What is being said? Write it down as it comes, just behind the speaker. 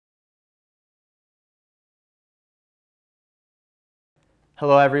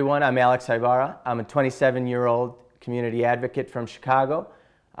Hello everyone, I'm Alex Ibarra. I'm a 27-year-old community advocate from Chicago.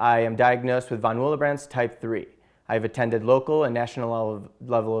 I am diagnosed with von Willebrand's type 3. I've attended local and national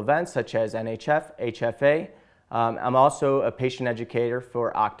level events such as NHF, HFA. I'm also a patient educator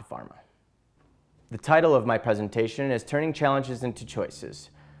for Octapharma. The title of my presentation is Turning Challenges into Choices.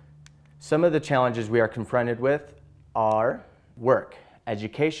 Some of the challenges we are confronted with are work,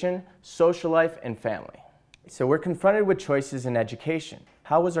 education, social life, and family. So we're confronted with choices in education.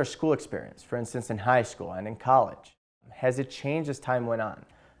 How was our school experience, for instance, in high school and in college? Has it changed as time went on?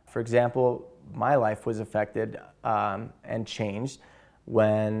 For example, my life was affected and changed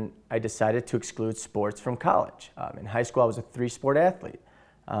when I decided to exclude sports from college. In high school, I was a 3-sport athlete.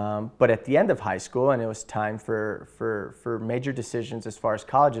 But at the end of high school, and it was time for major decisions as far as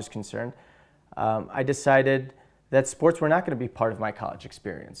college is concerned, I decided that sports were not going to be part of my college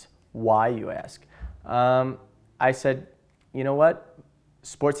experience. Why, you ask? I said, you know what?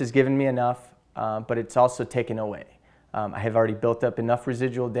 Sports has given me enough, but it's also taken away. I have already built up enough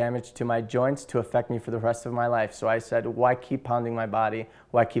residual damage to my joints to affect me for the rest of my life. So I said, why keep pounding my body?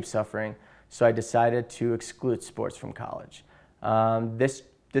 Why keep suffering? So I decided to exclude sports from college.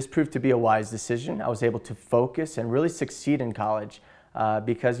 This proved to be a wise decision. I was able to focus and really succeed in college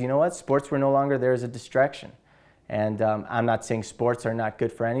because, you know what? Sports were no longer there as a distraction. And I'm not saying sports are not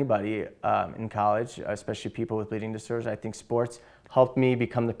good for anybody in college, especially people with bleeding disorders. I think sports helped me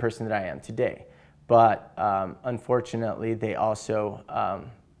become the person that I am today. But unfortunately, they also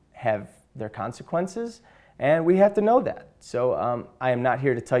have their consequences, and we have to know that. So I am not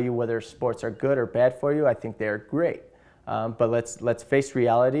here to tell you whether sports are good or bad for you. I think they are great. But let's face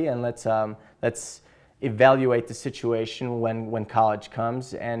reality, and let's evaluate the situation when college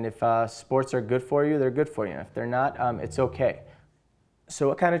comes. And if sports are good for you, they're good for you. If they're not, it's okay. So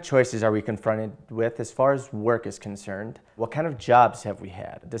what kind of choices are we confronted with as far as work is concerned? What kind of jobs have we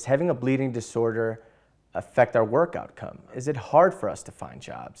had? Does having a bleeding disorder affect our work outcome? Is it hard for us to find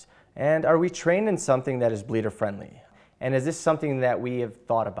jobs? And are we trained in something that is bleeder friendly? And is this something that we have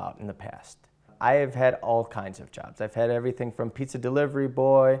thought about in the past? I have had all kinds of jobs. I've had everything from pizza delivery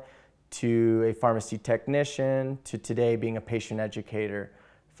boy to a pharmacy technician to today being a patient educator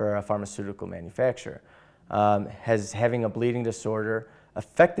for a pharmaceutical manufacturer. Has having a bleeding disorder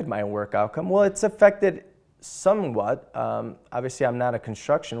affected my work outcome? Well, it's affected somewhat. Obviously, I'm not a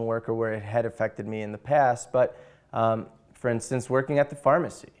construction worker where it had affected me in the past, but for instance, working at the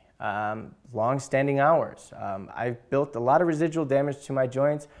pharmacy, long-standing hours. I've built a lot of residual damage to my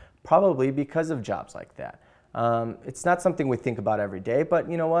joints, probably because of jobs like that. It's not something we think about every day, but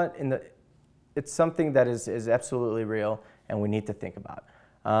you know what? It's something that is absolutely real and we need to think about.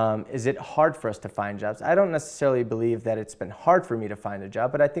 Is it hard for us to find jobs? I don't necessarily believe that it's been hard for me to find a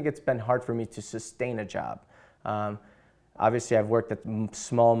job, but I think it's been hard for me to sustain a job. Obviously, I've worked at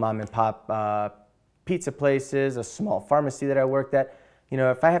small mom and pop pizza places, a small pharmacy that I worked at. You know,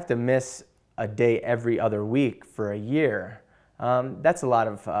 if I have to miss a day every other week for a year, that's a lot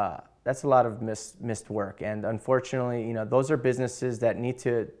of missed work. And unfortunately, you know, those are businesses that need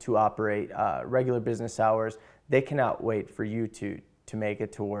to operate regular business hours. They cannot wait for you to make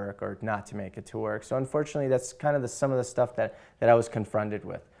it to work or not to make it to work. So unfortunately, that's kind of some of the stuff that I was confronted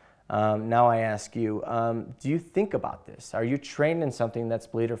with. Now I ask you, do you think about this? Are you trained in something that's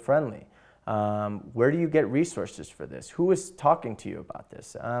bleeder friendly? Where do you get resources for this? Who is talking to you about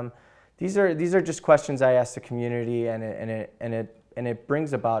this? These are just questions I ask the community, and it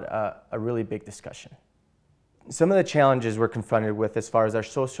brings about a really big discussion. Some of the challenges we're confronted with as far as our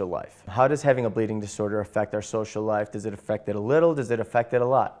social life. How does having a bleeding disorder affect our social life? Does it affect it a little? Does it affect it a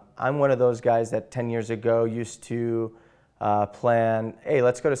lot? I'm one of those guys that 10 years ago used to plan, hey,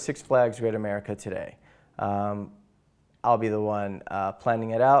 let's go to Six Flags Great America today. I'll be the one planning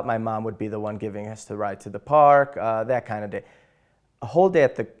it out. My mom would be the one giving us the ride to the park, that kind of day. A whole day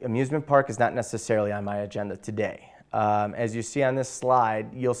at the amusement park is not necessarily on my agenda today. As you see on this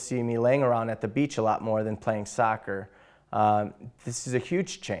slide, you'll see me laying around at the beach a lot more than playing soccer. This is a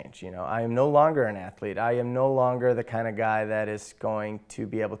huge change. You know, I am no longer an athlete. I am no longer the kind of guy that is going to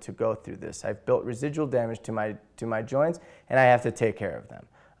be able to go through this. I've built residual damage to my joints, and I have to take care of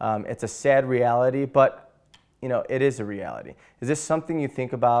them. It's a sad reality, but you know, it is a reality. Is this something you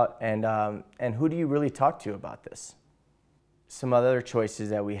think about, and who do you really talk to about this? Some other choices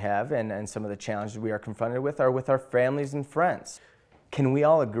that we have and some of the challenges we are confronted with are with our families and friends. Can we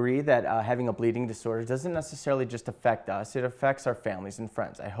all agree that having a bleeding disorder doesn't necessarily just affect us, it affects our families and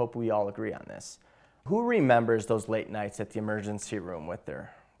friends? I hope we all agree on this. Who remembers those late nights at the emergency room with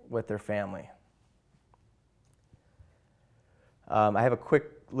their family? I have a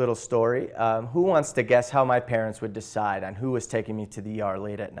quick little story. Who wants to guess how my parents would decide on who was taking me to the ER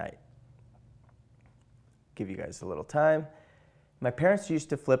late at night? Give you guys a little time. My parents used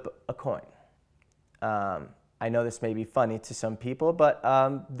to flip a coin. I know this may be funny to some people, but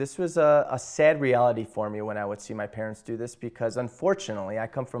this was a sad reality for me when I would see my parents do this, because unfortunately I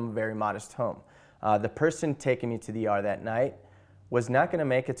come from a very modest home. The person taking me to the ER that night was not going to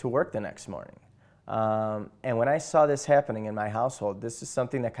make it to work the next morning. And when I saw this happening in my household, this is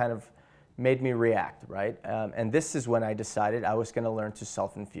something that kind of made me react, right? And this is when I decided I was going to learn to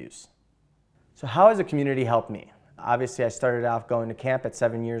self-infuse. So how has the community helped me? Obviously, I started off going to camp at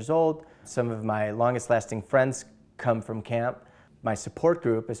 7 years old. Some of my longest lasting friends come from camp. My support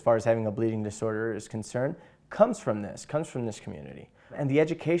group, as far as having a bleeding disorder is concerned, comes from this community. And the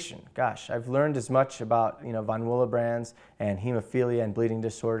education, gosh, I've learned as much about von Willebrand's and hemophilia and bleeding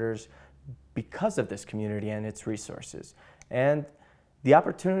disorders because of this community and its resources. And the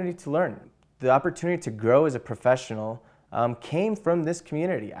opportunity to learn, the opportunity to grow as a professional came from this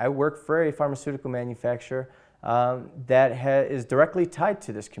community. I work for a pharmaceutical manufacturer that is directly tied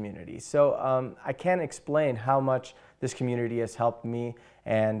to this community. So I can't explain how much this community has helped me,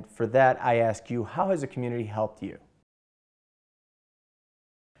 and for that I ask you, how has the community helped you?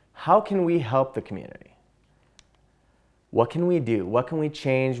 How can we help the community? What can we do? What can we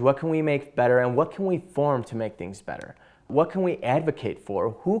change? What can we make better? And what can we form to make things better? What can we advocate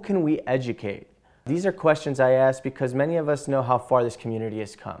for? Who can we educate? These are questions I ask because many of us know how far this community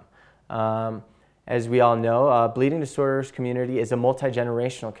has come. As we all know, bleeding disorders community is a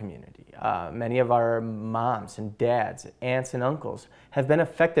multi-generational community. Many of our moms and dads, aunts and uncles have been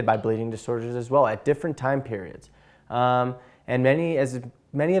affected by bleeding disorders as well at different time periods. And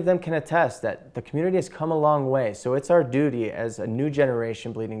many of them can attest that the community has come a long way. So it's our duty as a new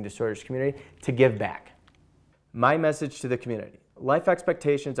generation bleeding disorders community to give back. My message to the community: life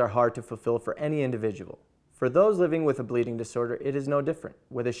expectations are hard to fulfill for any individual. For those living with a bleeding disorder, it is no different.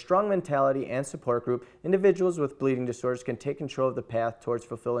 With a strong mentality and support group, individuals with bleeding disorders can take control of the path towards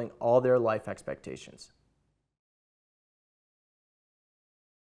fulfilling all their life expectations.